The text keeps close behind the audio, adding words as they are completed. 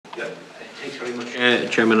Yeah. Thanks very much,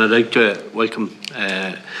 Chairman. I'd like to welcome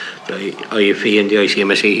the IFA and the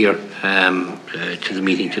ICMSA here to the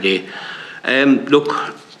meeting today. Look,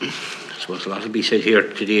 I suppose a lot will be said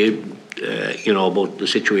here today, about the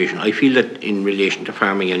situation. I feel that in relation to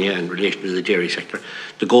farming and in relation to the dairy sector,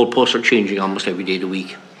 the goalposts are changing almost every day of the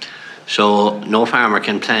week. So no farmer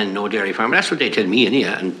can plan, no dairy farmer. That's what they tell me,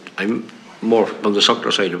 and I'm more on the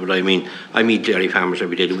sector side of it. I mean, I meet dairy farmers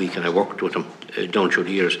every day of the week and I worked with them down through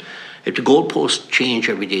the years. If the goalposts change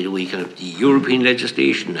every day of the week, and if the European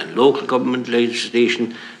legislation and local government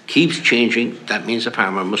legislation keeps changing, that means the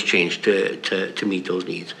farmer must change to meet those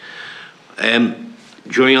needs.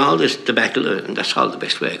 During all this debacle, and that's all the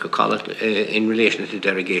best way I could call it, in relation to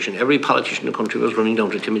derogation, every politician in the country was running down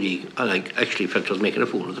to Timothy, and I actually felt I was making a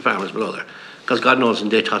fool of the farmers below there, because God knows, and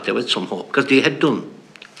they thought they had some hope, because they had done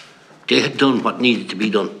what needed to be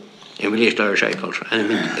done in relation to Irish agriculture,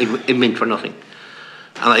 and it meant for nothing.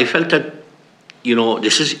 And I felt that,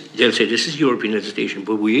 they'll say this is European legislation,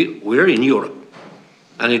 but we're in Europe.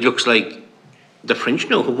 And it looks like the French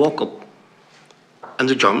now have woke up, and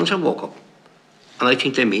the Germans have woke up. And I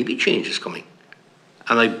think there may be changes coming.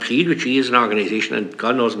 And I plead with you as an organisation, and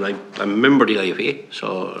God knows, I'm a member of the IFA,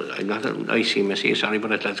 so I'm not an ICMSA, sorry about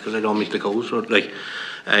that, lads, because I don't milk the cows, or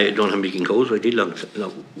I don't have milking cows. I did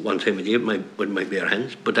one time a day with my bare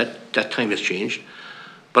hands, but that time has changed.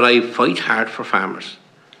 But I fight hard for farmers.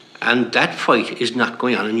 And that fight is not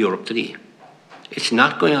going on in Europe today. It's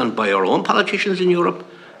not going on by our own politicians in Europe.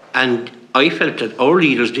 And I felt that our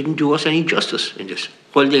leaders didn't do us any justice in this.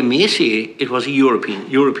 While they may say it was a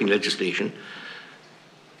European legislation,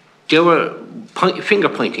 they were finger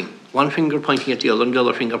pointing, one finger pointing at the other and the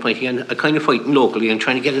other finger pointing, and a kind of fighting locally and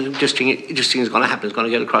trying to get it, this thing is going to happen, it's going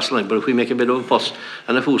to get across the line. But if we make a bit of a fuss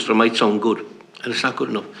and a fooster, it might sound good, and it's not good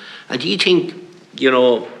enough. And do you think,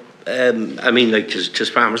 just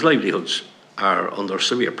farmers' livelihoods are under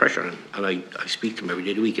severe pressure, and I speak to them every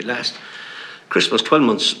day of the week. At last Christmas, 12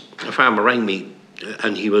 months, a farmer rang me,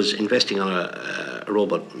 and he was investing on a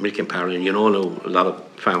robot milking power, and a lot of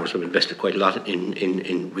farmers have invested quite a lot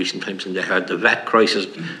in recent times, and they had the VAT crisis,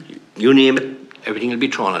 you name it, everything will be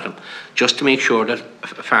thrown at them, just to make sure that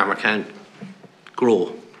a farmer can't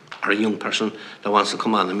grow, or a young person that wants to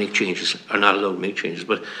come on and make changes are not allowed to make changes.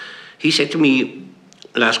 But he said to me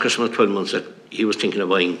last Christmas, 12 months, that he was thinking of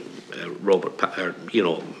buying a robot,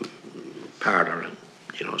 parlour, and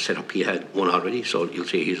set up. He had one already, so you'll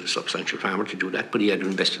say he's a substantial farmer to do that, but he had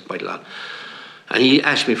invested quite a lot. And he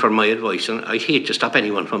asked me for my advice, and I'd hate to stop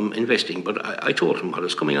anyone from investing, but I told him what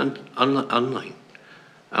is coming online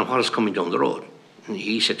and what is coming down the road. And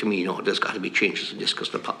he said to me, there's got to be changes in this, because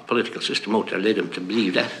the political system out there led him to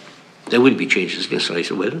believe that there will be changes in this. And I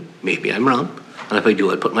said, well, maybe I'm wrong, and if I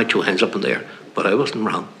do, I'll put my two hands up in there. But I wasn't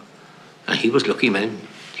wrong. And he was lucky, man.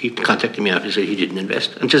 He contacted me after and said he didn't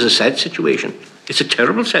invest. And it's a sad situation. It's a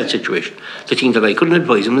terrible, sad situation. To think that I couldn't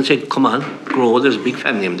advise him and say, come on, grow, there's a big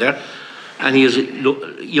family in there. And he has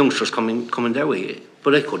youngsters coming their way.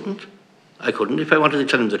 But I couldn't. If I wanted to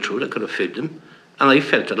tell him the truth, I could have fibbed him. And I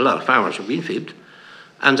felt that a lot of farmers were being fibbed,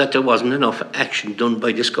 and that there wasn't enough action done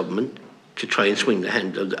by this government to try and swing the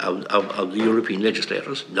hand of the European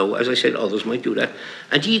legislators. Now, as I said, others might do that.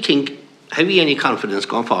 And do you think, have you any confidence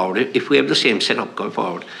going forward, if we have the same setup going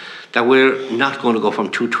forward, that we're not going to go from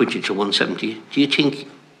 220 to 170? Do you think,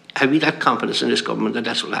 have you that confidence in this government that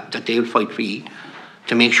they'll fight for you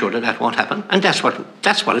to make sure that won't happen? And that's what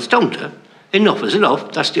it's down to. Enough is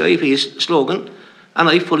enough. That's the IFA's slogan, and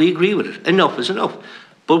I fully agree with it. Enough is enough.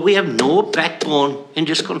 But we have no backbone in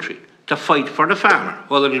this country to fight for the farmer,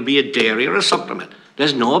 whether it be a dairy or a supplement.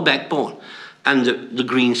 There's no backbone. And the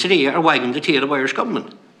Greens today are wagging the tail of Irish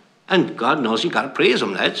government. And God knows you've got to praise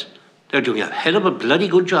them, lads. They're doing a hell of a bloody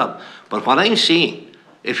good job. But what I'm saying,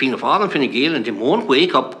 if Fianna Fáil and Fine Gael, and they won't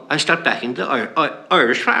wake up and start backing the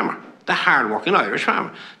Irish farmer, the hard-working Irish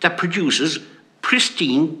farmer, that produces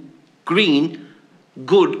pristine, green,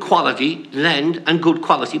 good quality land and good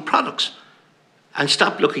quality products, and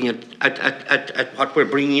stop looking at what we're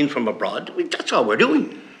bringing in from abroad. That's all we're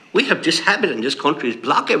doing. We have this habit in this country, is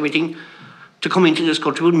block everything to come into this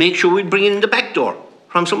country. We'll make sure we bring it in the back door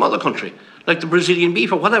from some other country, like the Brazilian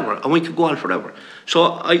beef or whatever, and we could go on forever.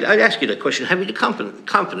 So I'd ask you that question. Have you the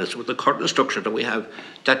confidence with the current structure that we have,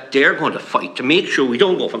 that they're going to fight to make sure we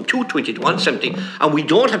don't go from 220 to 170, and we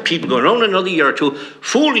don't have people going around another year or two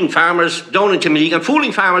fooling farmers down in Timothy and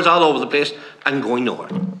fooling farmers all over the place and going nowhere?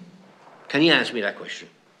 Can you answer me that question?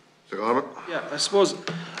 Yeah, I suppose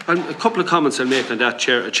a couple of comments I'll make on that,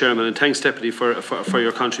 Chairman, and thanks, Deputy, for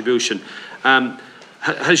your contribution.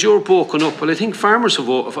 has Europe woken up? Well, I think farmers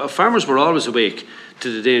were always awake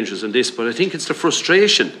to the dangers in this, but I think it's the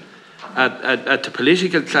frustration at the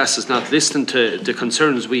political classes not listening to the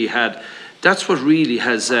concerns we had. That's what really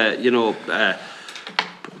has,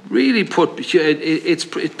 really put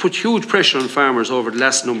huge pressure on farmers over the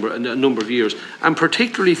last number of years, and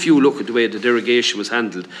particularly if you look at the way the derogation was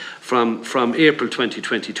handled from April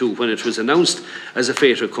 2022, when it was announced as a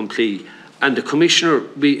fait accompli, and the Commissioner,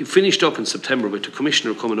 we finished up in September with the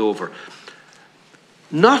Commissioner coming over.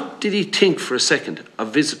 Not did he think for a second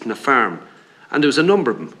of visiting a farm, and there was a number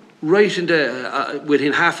of them, right in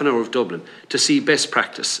within half an hour of Dublin, to see best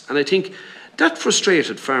practice. And I think that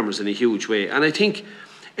frustrated farmers in a huge way. And I think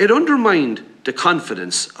it undermined the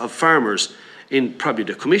confidence of farmers in probably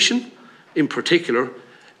the Commission in particular,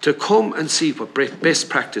 to come and see what best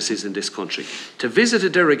practice is in this country, to visit a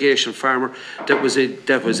derogation farmer that was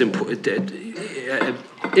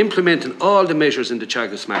implementing all the measures in the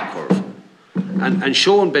Teagasc curve and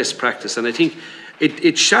showing best practice. And I think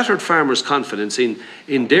it shattered farmers' confidence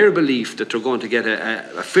in their belief that they're going to get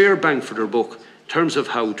a fair bang for their buck in terms of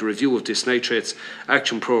how the review of this nitrates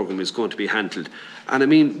action programme is going to be handled. And I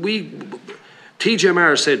mean,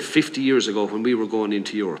 TGMR said 50 years ago when we were going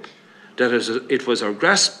into Europe, that it was our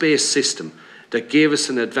grass-based system that gave us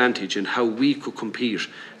an advantage in how we could compete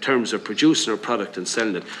in terms of producing our product and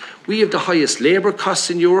selling it. We have the highest labour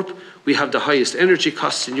costs in Europe, we have the highest energy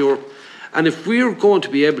costs in Europe, and if we're going to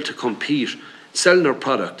be able to compete selling our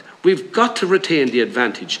product, we've got to retain the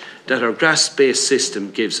advantage that our grass-based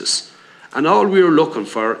system gives us. And all we're looking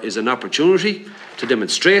for is an opportunity to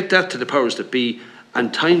demonstrate that to the powers that be,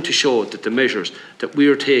 and time to show that the measures that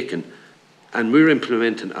we're taking and we're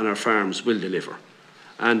implementing on our farms will deliver.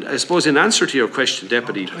 And I suppose in answer to your question,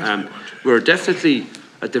 Deputy, we're definitely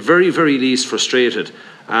at the very, very least frustrated,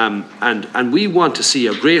 and we want to see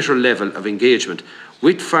a greater level of engagement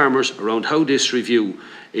with farmers around how this review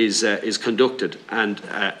is conducted. And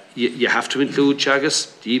you have to include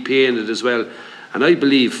Teagasc, the EPA in it as well. And I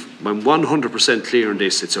believe, I'm 100% clear on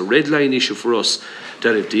this, it's a red line issue for us,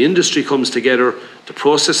 that if the industry comes together, the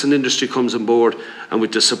processing industry comes on board, and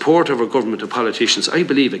with the support of our government and politicians, I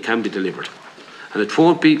believe it can be delivered. And it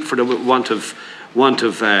won't be for the want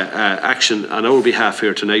of action on our behalf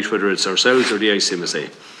here tonight, whether it's ourselves or the ICMSA.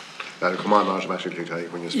 That'll come on automatically, Ty,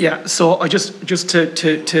 when you speak. Yeah, so I just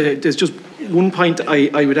there's just one point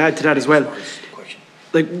I would add to that as well.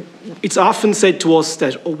 Like, it's often said to us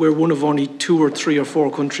that we're one of only 2 or 3 or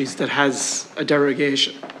 4 countries that has a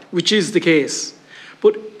derogation, which is the case.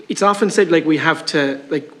 But it's often said like we have to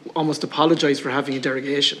almost apologise for having a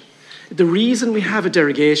derogation. The reason we have a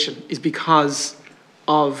derogation is because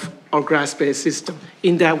of our grass-based system,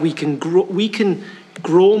 in that we can grow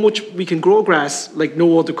grass like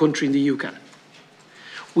no other country in the EU can.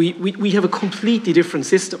 We have a completely different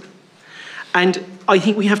system. And I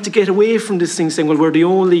think we have to get away from this thing saying, well, we're the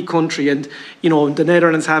only country, and the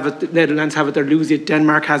Netherlands have it, they're losing it,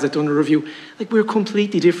 Denmark has it under review. Like, we're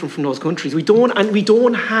completely different from those countries. We don't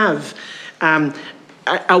have an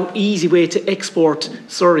easy way to export,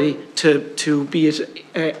 to be it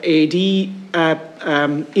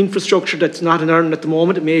AD infrastructure that's not in Ireland at the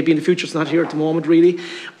moment. It may be in the future. It's not here at the moment, really.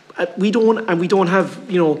 We don't have,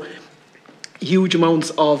 huge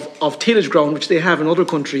amounts of tillage ground, which they have in other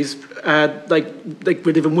countries, where they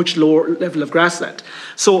have a much lower level of grassland.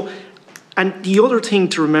 So, and the other thing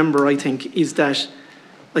to remember, I think, is that,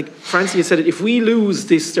 like Francie has said it, if we lose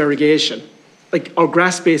this derogation, like our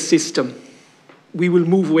grass-based system, we will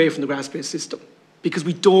move away from the grass-based system, because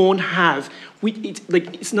we don't have,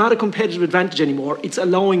 it's not a competitive advantage anymore. It's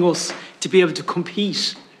allowing us to be able to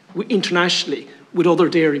compete internationally with other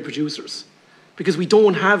dairy producers. Because we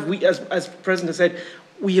don't have, as the President has said,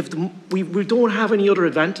 we don't have any other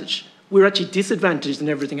advantage. We're actually disadvantaged in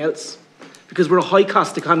everything else, because we're a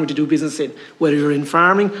high-cost economy to do business in, whether you're in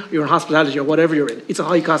farming, or you're in hospitality, or whatever you're in. It's a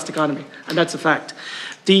high-cost economy, and that's a fact.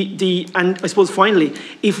 And I suppose finally,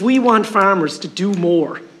 if we want farmers to do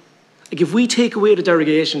more, like if we take away the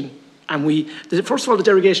derogation, and first of all, the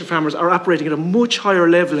derogation farmers are operating at a much higher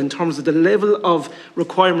level in terms of the level of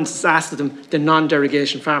requirements that's asked of them than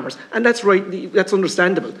non-derogation farmers. And that's right, that's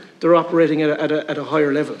understandable. They're operating at a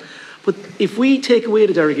higher level. But if we take away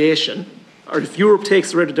the derogation, or if Europe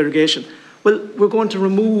takes away the derogation, well, we're going to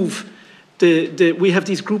remove we have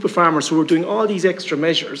these group of farmers who are doing all these extra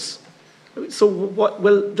measures. So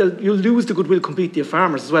you'll lose the goodwill completely of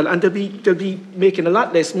farmers as well, and they'll be making a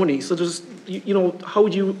lot less money. So there's, how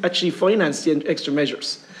do you actually finance the extra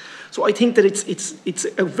measures? So I think that it's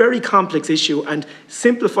a very complex issue, and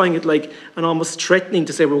simplifying it and almost threatening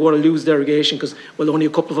to say we're going to lose derogation because, well, only a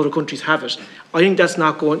couple of other countries have it. I think that's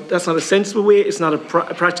not a sensible way, it's not a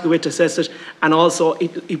practical way to assess it, and also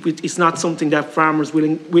it's not something that farmers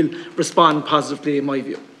will respond positively, in my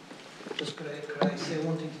view. Just could I say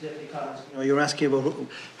one thing to Deputy Collins? You're asking about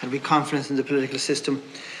have we confidence in the political system.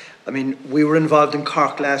 I mean, we were involved in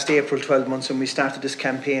Cork last April, 12 months, and we started this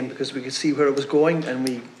campaign because we could see where it was going, and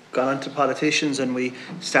we got onto politicians and we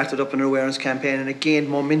started up an awareness campaign, and it gained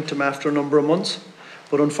momentum after a number of months.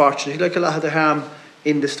 But unfortunately, a lot of the harm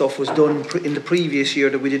in the stuff was done in the previous year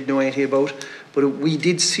that we didn't know anything about, but we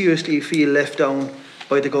did seriously feel left down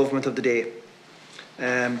by the government of the day.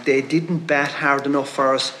 They didn't bat hard enough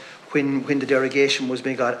for us when the derogation was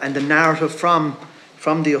being got, and the narrative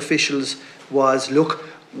from the officials was, look,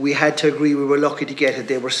 we had to agree we were lucky to get it.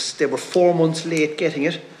 They were 4 months late getting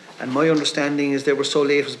it, and my understanding is they were so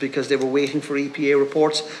late was because they were waiting for EPA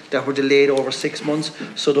reports that were delayed over 6 months.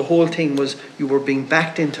 So the whole thing was you were being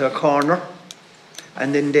backed into a corner,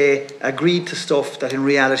 and then they agreed to stuff that in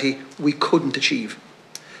reality we couldn't achieve.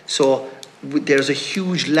 So there's a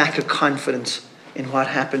huge lack of confidence in what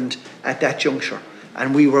happened at that juncture,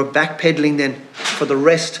 and we were backpedaling then for the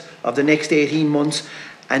rest of the next 18 months.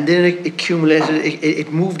 And then it accumulated,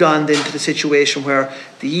 it moved on then to the situation where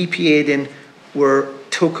the EPA then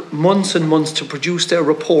took months and months to produce their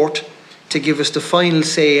report to give us the final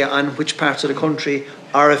say on which parts of the country,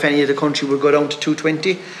 or if any of the country, would go down to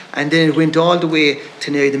 220. And then it went all the way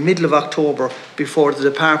to nearly the middle of October before the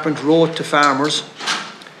department wrote to farmers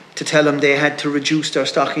to tell them they had to reduce their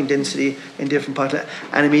stocking density in different parts.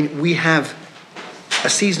 And I mean, we have a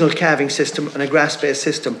seasonal calving system and a grass-based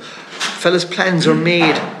system. Fellas, plans are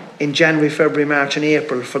made in January, February, March and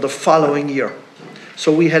April for the following year.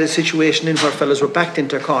 So we had a situation in where fellas were backed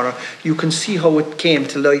into a corner. You can see how it came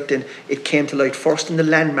to light then. It came to light first in the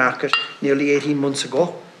land market nearly 18 months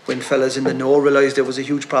ago, when fellas in the know realised there was a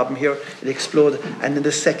huge problem here. It exploded. And then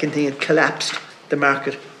the second thing, it collapsed the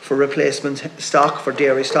market for replacement stock, for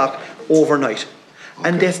dairy stock, overnight. Okay.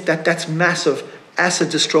 And that's massive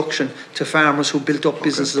asset destruction to farmers who built up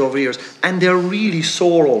businesses over years. And they're really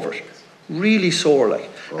sore over it. Really sore, like.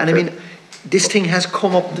 Okay. And I mean, this thing has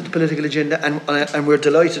come up to the political agenda, and we're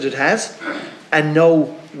delighted it has. And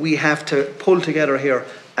now we have to pull together here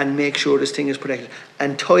and make sure this thing is protected.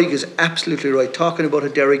 And Tig is absolutely right. Talking about a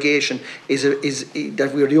derogation is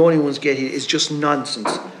that we're the only ones getting it is just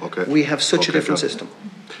nonsense. Okay. We have such a different system.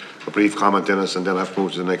 A brief comment, Dennis, and then I have to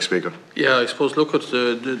move to the next speaker. Yeah, I suppose, look, at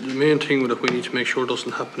the main thing that we need to make sure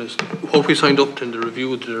doesn't happen is what we signed up to in the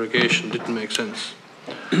review of the derogation didn't make sense.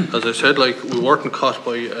 As I said, we weren't caught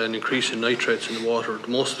by an increase in nitrates in the water.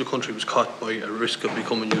 Most of the country was caught by a risk of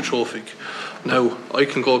becoming eutrophic. Now, I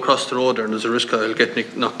can go across the road there and there's a risk I'll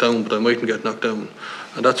get knocked down, but I mightn't get knocked down.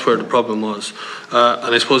 And that's where the problem was.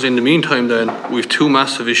 And I suppose in the meantime then, we've two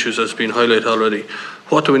massive issues that's been highlighted already.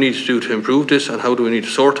 What do we need to do to improve this, and how do we need to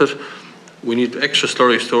sort it? We need extra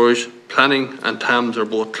slurry storage. Planning and TAMs are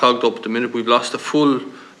both clogged up at the minute. We've lost a full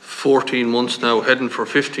 14 months now, heading for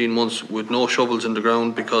 15 months with no shovels in the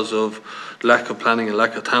ground because of lack of planning and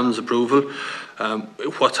lack of TAMS approval.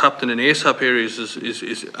 What's happening in ASAP areas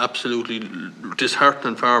is absolutely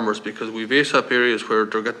disheartening farmers, because we've ASAP areas where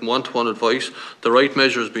they're getting one-to-one advice, the right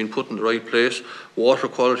measures being put in the right place, water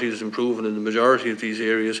quality is improving in the majority of these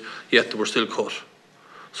areas, yet they were still cut.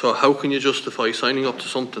 So how can you justify signing up to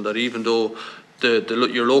something that, even though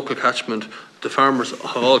your local catchment, the farmers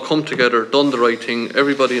have all come together, done the right thing,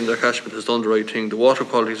 everybody in their catchment has done the right thing, the water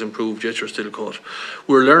quality has improved, yet you're still caught.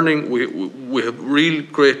 We're learning, we have real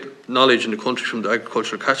great knowledge in the country from the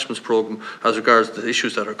agricultural catchments programme as regards to the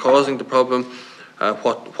issues that are causing the problem,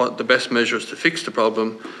 what the best measures to fix the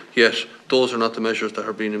problem, yet those are not the measures that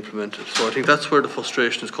are being implemented. So I think that's where the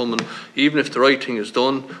frustration is coming. Even if the right thing is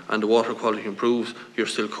done and the water quality improves, you're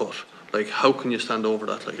still caught. How can you stand over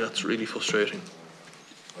that? That's really frustrating.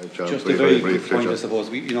 Just a very quick point, I suppose.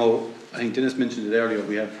 I think Dennis mentioned it earlier.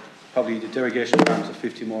 We have probably the derogation farms have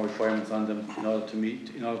 50 more requirements on them in order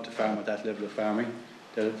to farm at that level of farming.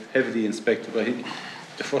 They're heavily inspected. But I think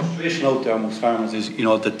the frustration out there amongst farmers is,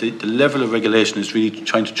 that the level of regulation is really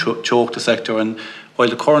trying to choke the sector. And while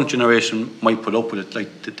the current generation might put up with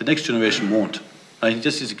it, the next generation won't. I think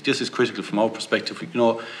this is critical from our perspective.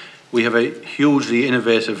 We have a hugely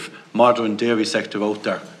innovative, modern dairy sector out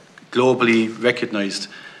there, globally recognised,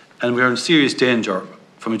 and we are in serious danger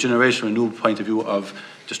from a generational renewal point of view of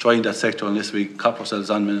destroying that sector unless we cop ourselves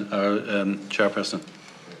on, Chairperson.